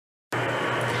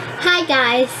Hi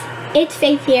guys, it's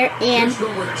Faith here, and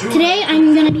today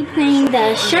I'm going to be playing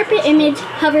the Sharpen Image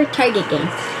Hover Target game.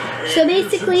 So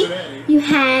basically, you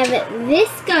have this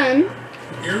gun.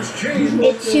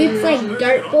 It shoots like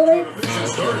dart bullets,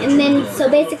 and then so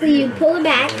basically you pull it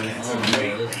back.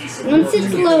 Once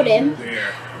it's loaded,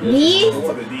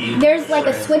 there's like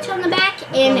a switch on the back,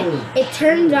 and it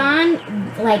turns on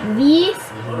like these.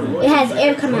 It has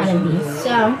air come out of these,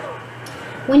 so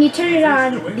when you turn it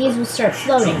on, these will start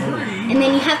floating. And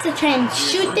then you have to try and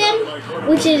shoot them,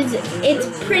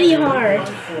 it's pretty hard.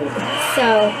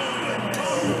 So,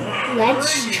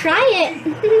 let's try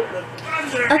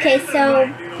it. Okay, so,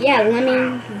 yeah,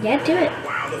 do it.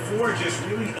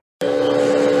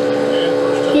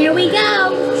 Here we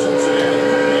go.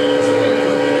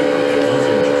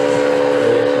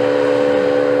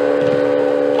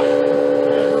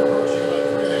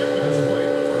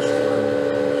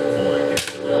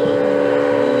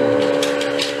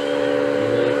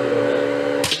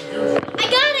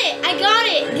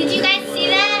 Did you guys see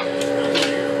that?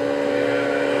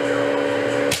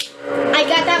 I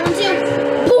got that one too.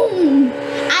 Boom!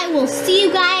 I will see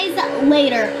you guys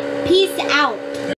later. Peace out.